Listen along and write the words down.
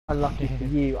Unlucky for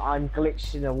you, I'm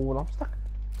glitched in a wall. I'm stuck.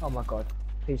 Oh my god.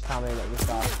 Please tell me that this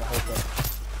lasts the whole game.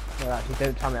 No, actually,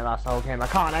 don't tell me it lasts the whole game. I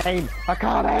can't aim! I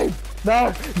can't aim!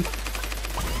 No!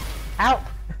 Help!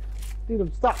 Dude,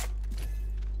 I'm stuck.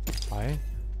 Why?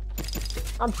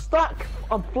 I'm stuck!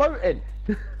 I'm floating!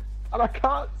 And I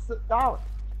can't sit down.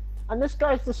 And this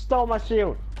guy's just stole my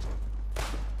shield.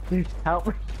 Dude, help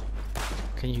me.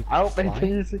 Can you Help fly? me, can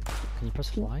you see? Can you press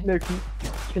fly? No,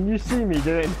 can you see me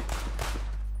doing?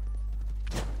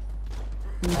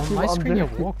 On my screen you're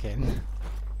walking.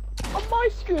 On my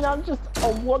screen I'm just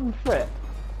on 1 foot.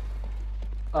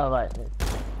 Oh right.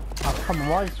 Oh come on,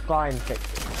 why is flying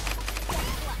fixed?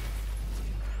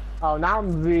 Oh now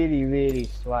I'm really, really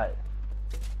slow.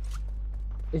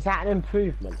 Is that an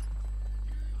improvement?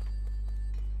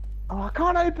 Oh I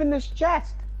can't open this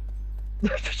chest!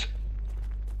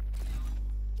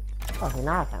 Okay,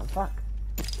 now I can, fuck.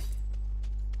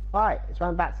 Alright, it's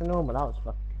went back to normal, that was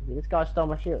fucking. This guy stole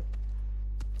my shield.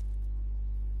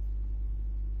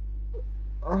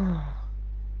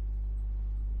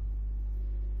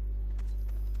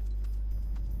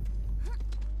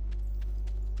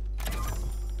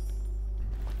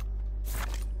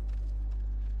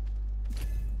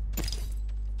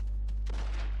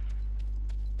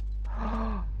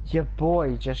 Your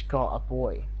boy just got a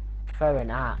boy. Throw an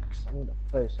axe. I'm gonna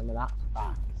throw some of that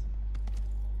back.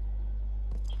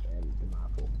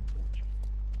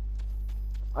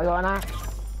 I got an axe.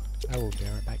 I will be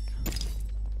right back.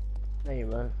 No you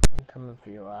won't. I'm coming for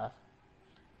your ass.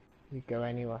 You go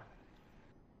anywhere.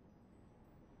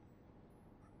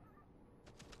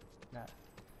 No.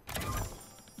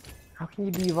 How can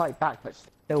you be right back but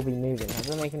still be moving? That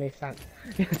doesn't make any sense.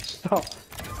 Stop.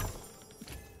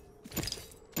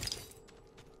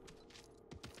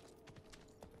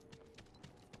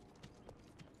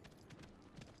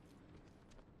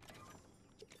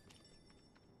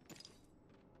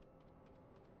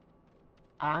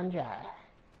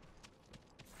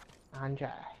 Andre.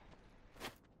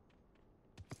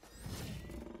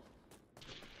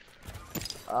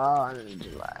 All right, let's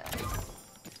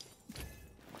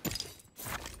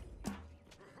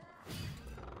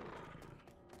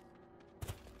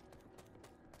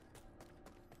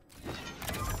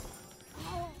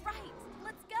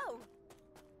go.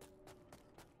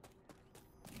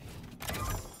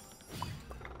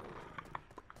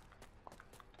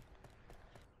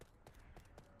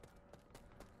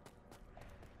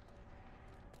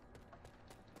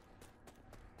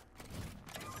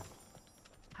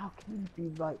 How can you be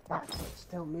right back but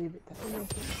still move it? Doesn't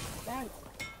make any sense.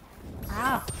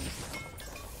 Ah.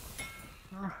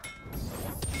 Ah.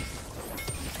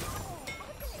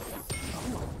 Oh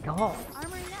my god.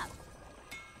 Armoring up.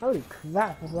 Holy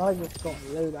crap, I just got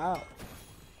loaded out.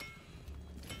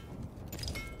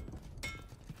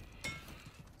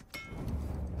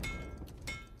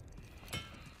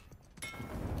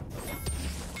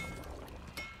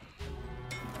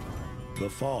 The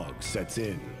fog sets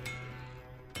in.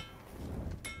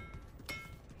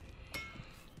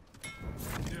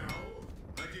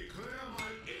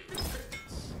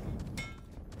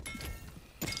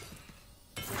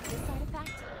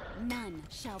 None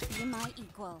shall be my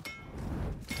equal.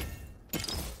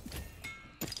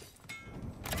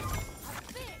 A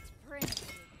bit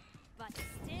primitive, but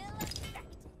still effective.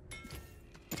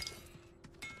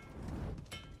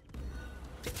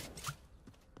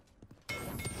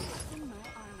 Fixing my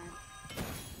armor.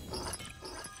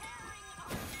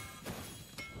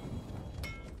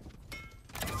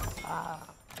 Ah.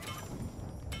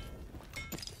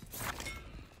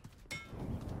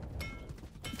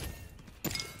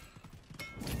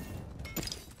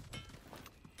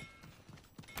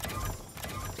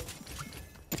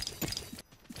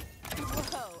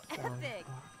 Whoa, epic!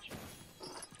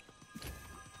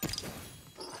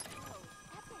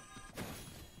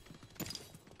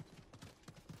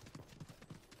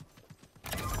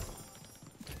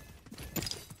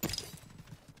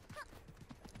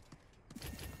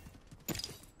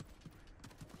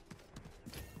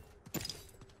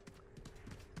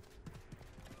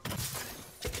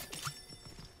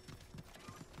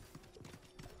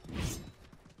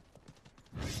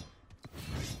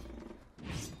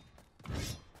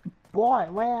 Boy,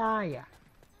 where are you?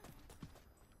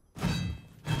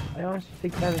 I honestly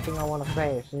think everything I want to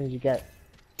play as soon as you get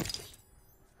it.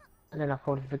 And then I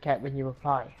probably forget when you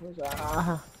reply. It was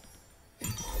like,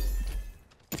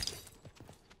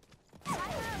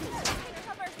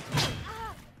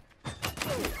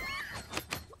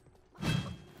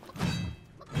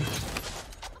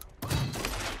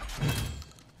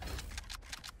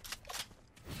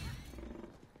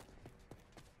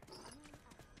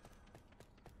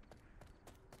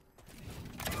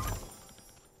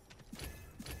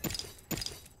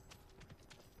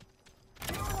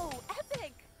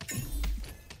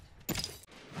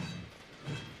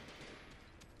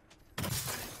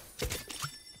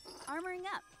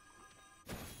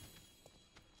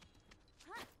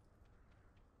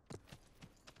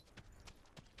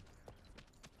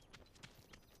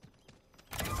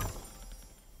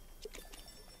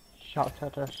 Shot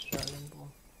at Australian boy.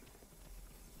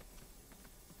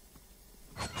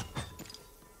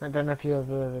 I don't know if you're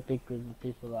with a big group of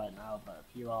people right now, but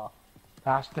if you are,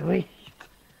 that's the lead.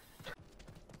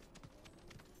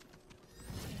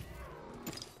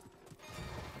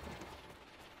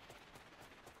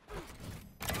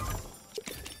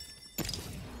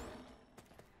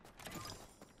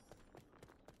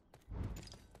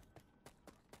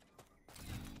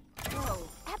 Whoa,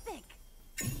 epic!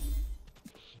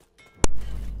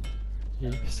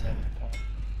 Jeez.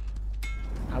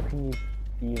 How can you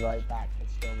be right back and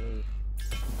still move?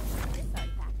 This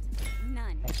artifact,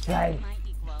 none. Let's play. My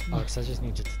equal. Oh, because I just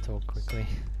needed to talk quickly.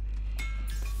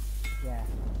 Yeah.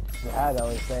 You heard I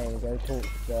was saying, go talk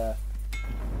to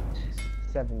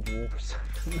 7 dwarfs.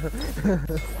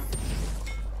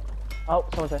 Oh,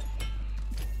 someone said.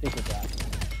 Speak of that.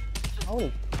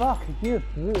 Holy fuck, you a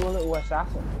brutal little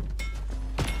assassin.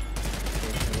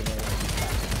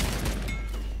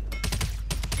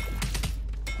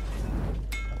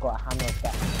 I've got a hammer of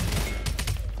death.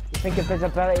 You think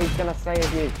invisibility is gonna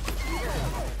save you?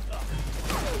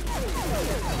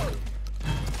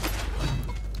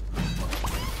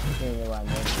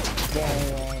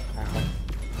 Yeah.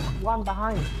 One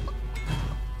behind.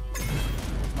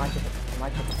 My chicken.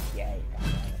 Yeah, you got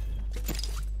it.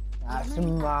 That's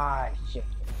my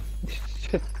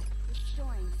chicken.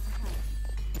 Destroying sight.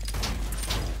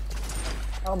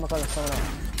 Oh my god, there's someone else.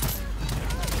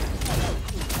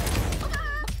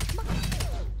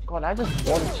 God, I just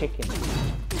one chicken.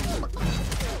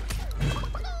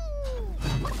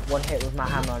 One hit with my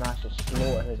hammer and I just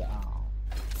slaughtered it. Oh.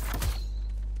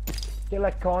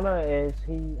 Killer Connor is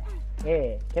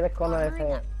here. Killer Connor is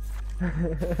here.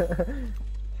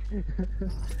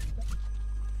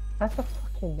 That's a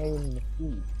fucking name in the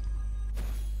feed.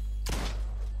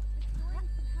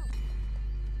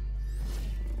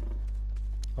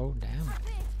 Oh damn.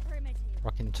 Primitive.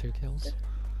 Rocking 2 kills.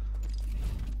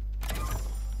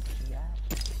 Yeah.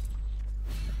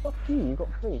 Fuck you got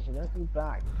 3, so don't be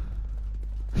back.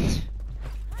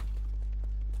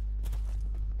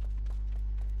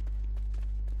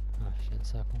 Oh shit,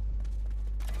 circle.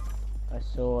 I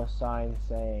saw a sign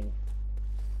saying,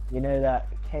 you know that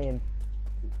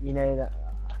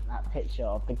that picture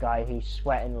of the guy who's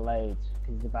sweating loads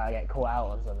because he's about to get caught out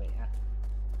or something. Yeah?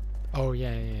 Oh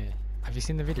yeah. Have you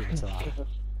seen the video to that?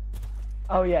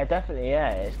 Oh yeah, definitely,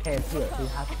 yeah. It's KMP. Who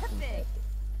has to be it?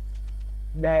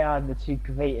 They are the 2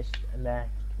 greatest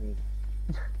American comedians.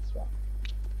 That's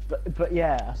right. But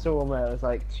yeah, I saw one where it was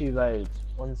like 2 roads.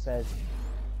 One says,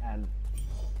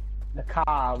 the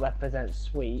car represents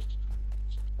Sweet,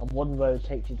 and one road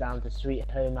takes you down to Sweet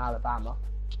Home Alabama,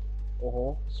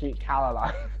 or Sweet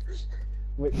Caroline.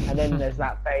 And then there's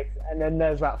that face, and then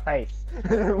there's that face.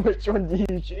 Which one do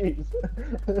you choose?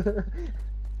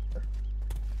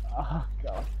 Oh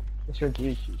god, which one do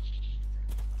you choose?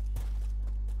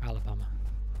 Alabama.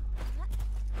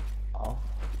 Oh.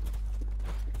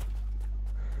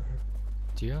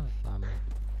 Do you have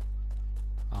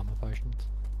armor potions?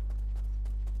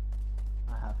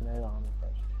 I have no armor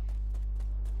potion.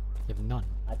 You have none.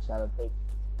 I just have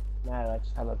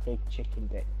a big chicken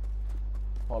dick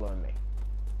following me.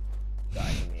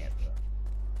 Guiding me everywhere.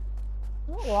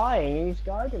 I'm not lying, he's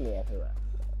guiding me everywhere.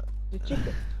 The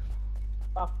chicken.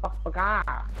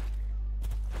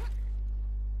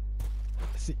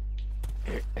 See,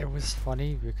 it was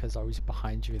funny because I was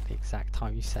behind you at the exact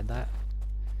time you said that.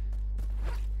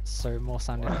 So it more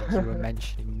sounded like you were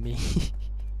mentioning me.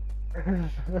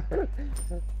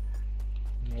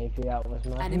 Maybe that was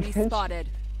my Enemy intention. spotted.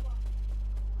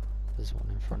 There's one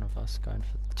in front of us, going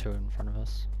for the 2 in front of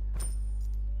us.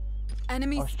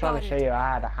 Enemy I was trying to show spotted. you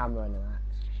I had a hammer and an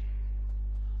axe.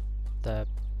 They're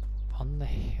on the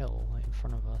hill in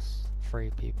front of us. 3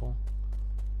 people.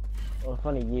 Well, it's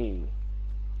funny you,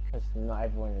 because not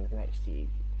everyone is next to you.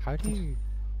 How do you...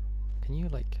 Can you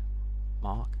like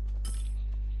mark?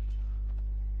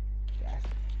 Yes.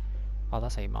 Oh,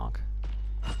 that's how you mark.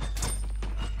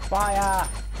 Fire!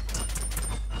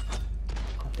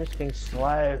 God, this thing's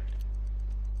slow.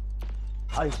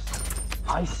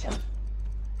 Ice him.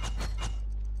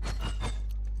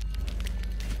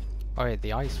 Oh yeah,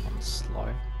 the ice one's slow.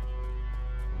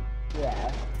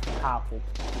 Yeah, powerful,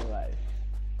 slow.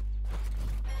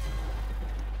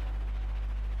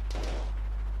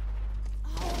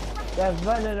 They're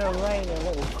running away, the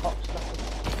little cocksuckers.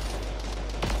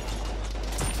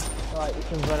 Right, you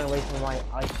can run away from my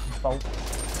ice bolt.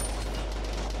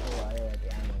 Oh, I heard the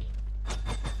ammo.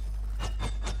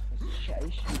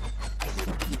 Chase you.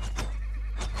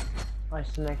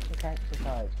 Nice next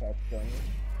exercise, Captain.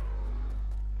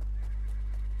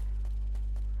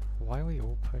 why are we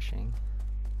all pushing?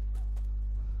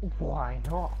 Why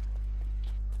not?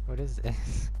 What is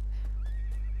this?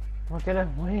 We're gonna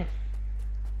win.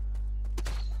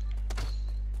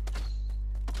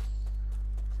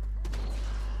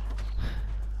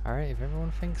 Alright, if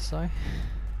everyone thinks so.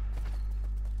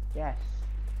 Yes,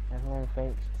 everyone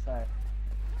thinks so.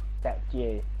 Except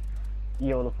you.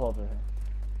 You're the problem.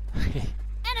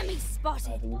 Enemy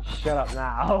spotted. Shut up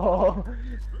now.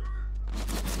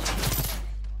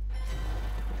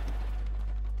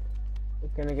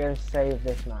 We're gonna go save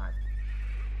this man.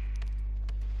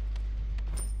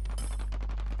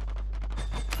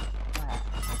 Where?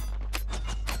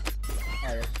 Oh,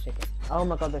 there's a chicken. Oh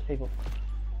my god, there's people.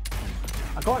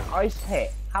 I got an ice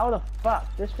hit. How the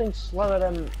fuck? This thing's slower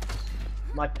than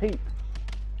my poop.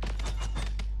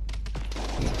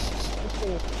 This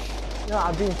thing... No,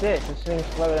 I'm being serious. This thing's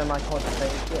slower than my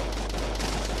concentrated shit.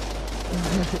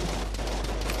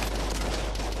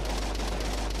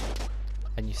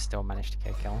 And you still managed to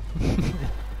get a kill.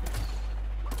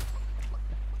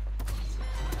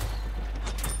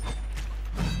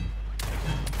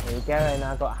 There you go, and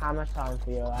I've got hammer time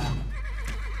for you.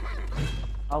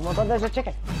 Oh my god, there's a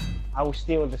chicken! I will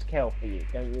steal this kill for you,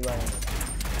 don't you worry about that.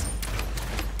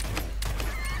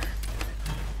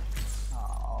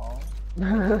 Oh.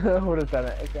 I would have done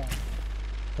it again.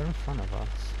 They're in front of us.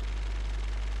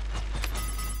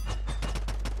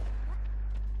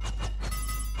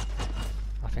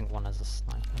 I think one is a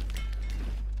sniper.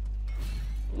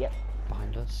 Yep.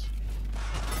 Behind us.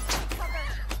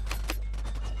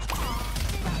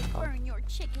 Did I burn your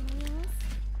chicken wings?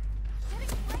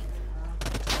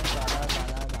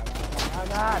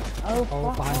 Oh,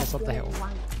 Oh, behind us up the hill.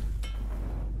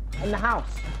 In the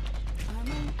house.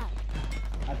 Armor up.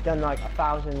 I've done like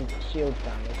 1,000 shield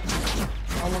damage.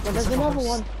 Oh my god, there's like a another whole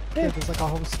one! Yeah, Dude, there's like a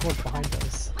whole squad behind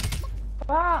us.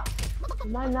 ah!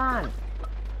 My man!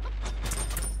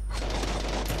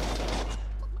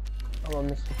 Oh,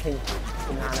 Mr. Pink,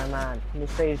 banana man. He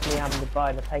saves me having to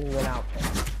buy the penguin outfit.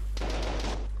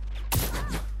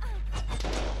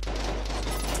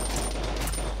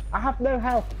 I have no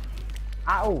health.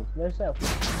 At all. No self.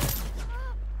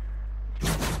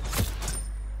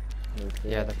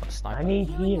 Yeah, they've got a sniper. I need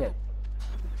healing.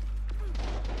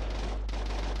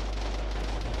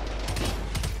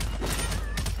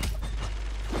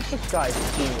 This guy's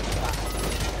a genius.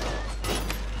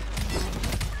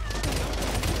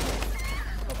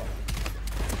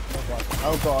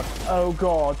 Oh god. Oh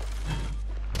god.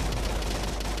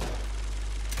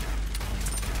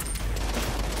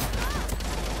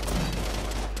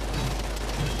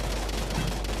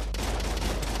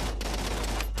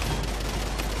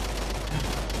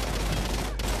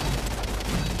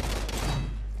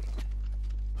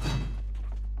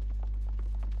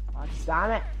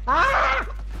 Damn it! Ah!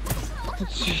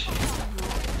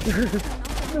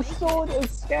 The sword is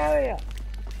scarier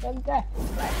than death.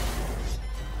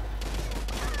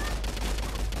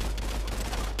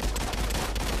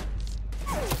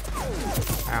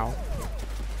 Ow.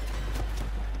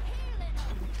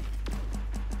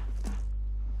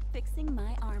 Fixing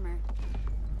my armor.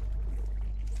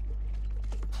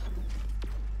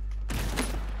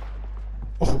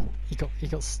 Oh, he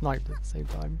got sniped at the same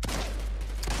time.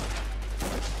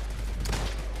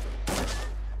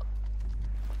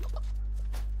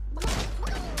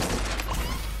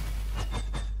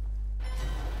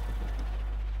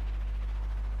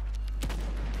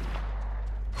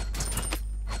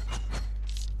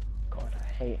 God, I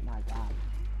hate my dad.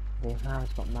 His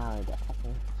man's got married at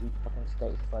fucking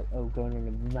states. It's like, oh, going on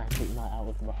a romantic night out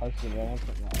with my husband. And I was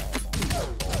like,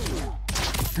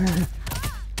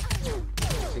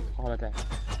 oh, big holiday.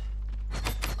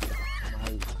 My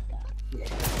dad. Yeah.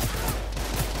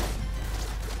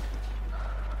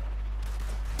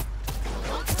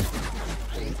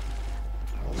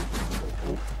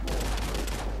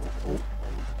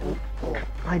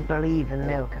 I believe in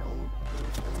Milko.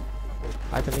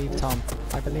 I believe, Tom.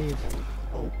 I believe.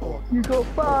 You got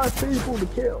 5 people to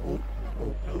kill.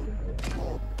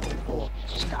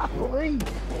 Just gotta believe.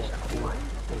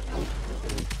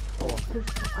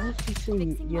 I actually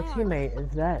see your teammate is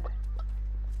dead.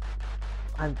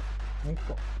 And they've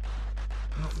got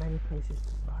not many places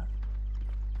to run.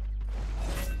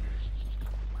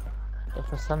 But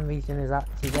for some reason is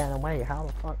actually getting away. How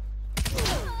the fuck?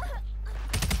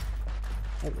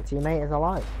 Hey, your teammate is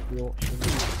alive. You're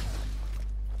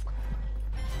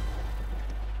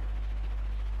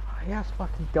he has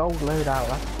fucking gold loadout,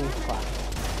 that's cool crap.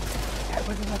 Get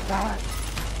rid of the guy.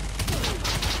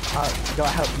 Oh, you gotta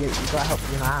help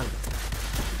your man.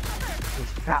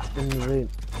 He's trapped in the room.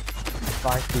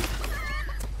 5 people.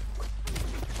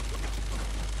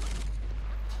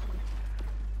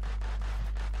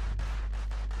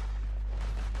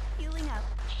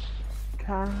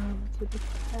 time to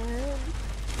defend.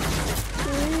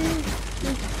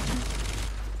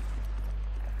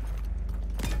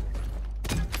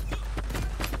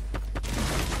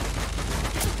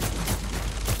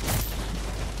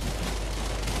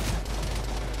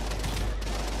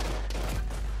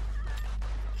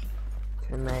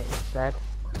 Teammate is dead.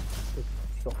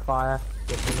 She's got fire.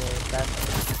 Get in here instead.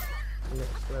 And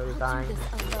it's slowly I'll dying. do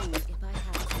this alone if I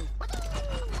have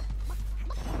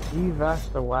to. You versus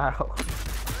the wow.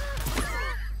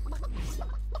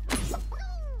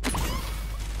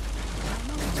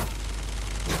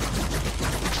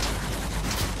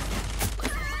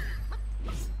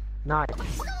 Nice.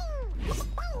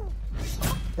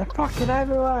 They're fucking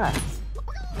everywhere.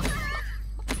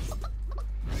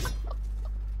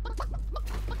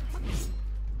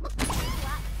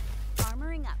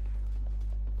 Armoring up.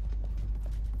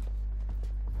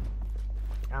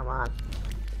 Come on.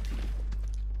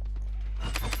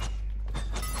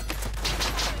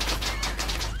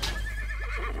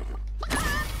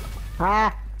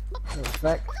 Ah!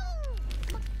 Respect.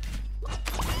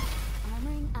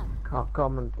 Armoring up. Oh,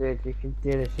 come on, dude. You can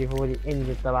do this. You've already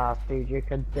injured the last dude. You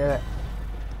can do it.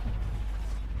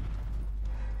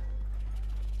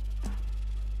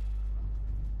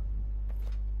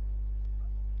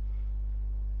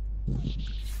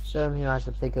 Show him who has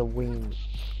a bigger wing.